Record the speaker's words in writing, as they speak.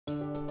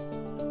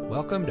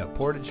Welcome to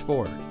Portage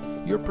Ford,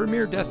 your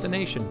premier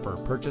destination for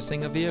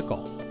purchasing a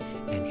vehicle.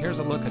 And here's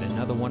a look at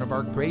another one of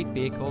our great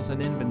vehicles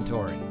in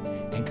inventory,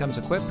 and comes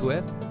equipped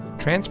with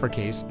transfer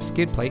case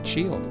skid plate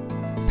shield,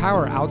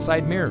 power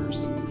outside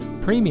mirrors,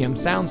 premium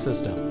sound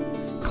system,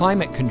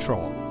 climate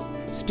control,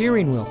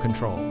 steering wheel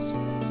controls,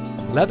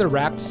 leather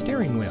wrapped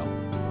steering wheel,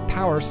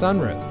 power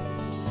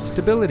sunroof,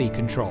 stability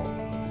control,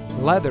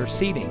 leather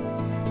seating,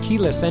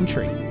 keyless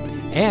entry,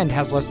 and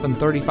has less than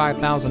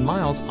 35,000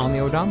 miles on the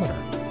odometer.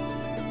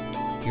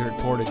 Here at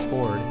Portage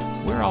Ford,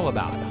 we're all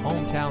about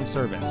hometown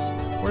service,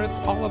 where it's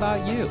all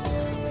about you.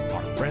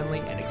 Our friendly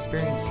and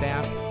experienced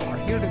staff are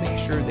here to make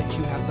sure that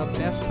you have the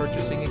best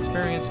purchasing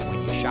experience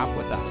when you shop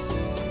with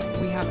us.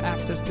 We have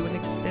access to an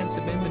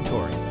extensive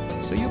inventory,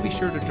 so you'll be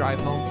sure to drive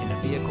home in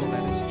a vehicle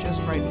that is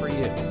just right for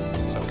you.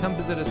 So come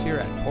visit us here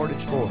at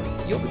Portage Ford.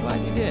 You'll be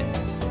glad you did.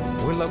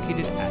 We're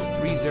located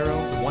at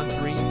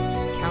 3013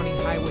 County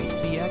Highway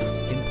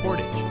CX in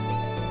Portage.